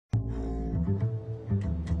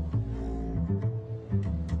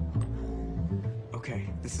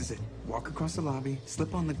This is it. Walk across the lobby,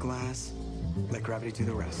 slip on the glass, let gravity do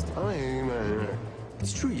the rest.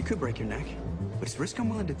 It's true, you could break your neck, but it's a risk I'm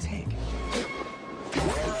willing to take.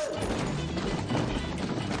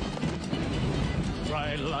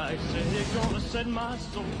 Bright lights, they're gonna set my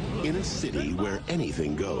soul. In a city where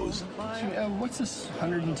anything goes. What's this,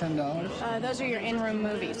 $110? Those are your in-room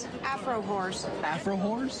movies. Afro Horse. Afro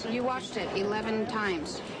Horse? You watched it 11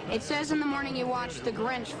 times. It says in the morning you watched The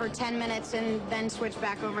Grinch for 10 minutes and then switch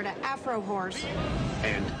back over to Afro Horse.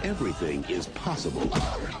 And everything is possible.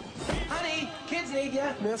 Honey, kids need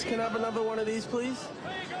ya. Miss, can I have another one of these, please?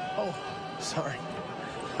 Oh, sorry.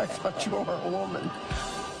 I thought you were a woman.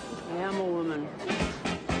 I am a woman.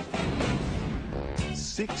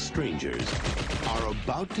 6 strangers are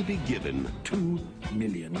about to be given $2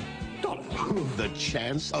 million. The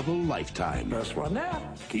chance of a lifetime. First one there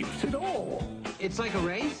keeps it all. It's like a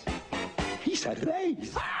race? He said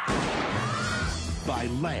race. By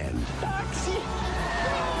land. Taxi.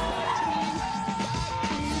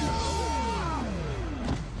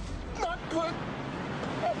 Not good.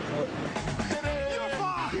 Not good. You're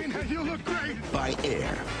fine. You look great. By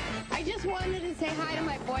air. I just wanted to say hi to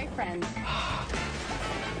my boyfriend.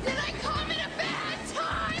 Did I come at a bad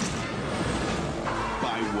time?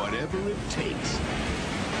 By whatever it takes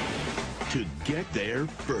to get there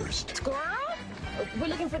first. Squirrel? We're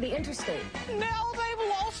looking for the interstate. Now they've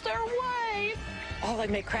lost their way. Oh, they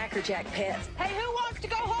make Cracker Jack pets. Hey, who wants to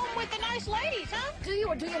go home with the nice ladies, huh? Do you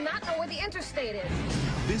or do you not know where the interstate is?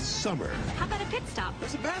 This summer, How about a pit stop?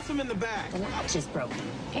 There's a bathroom in the back. The latch is broken.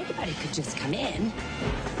 Anybody could just come in.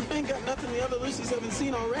 Ain't got nothing the other Lucy's haven't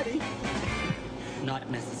seen already. Not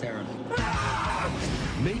necessarily.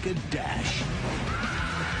 make a dash.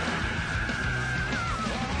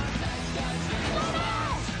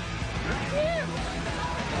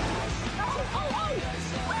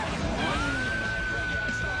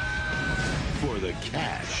 For the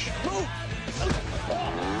cash.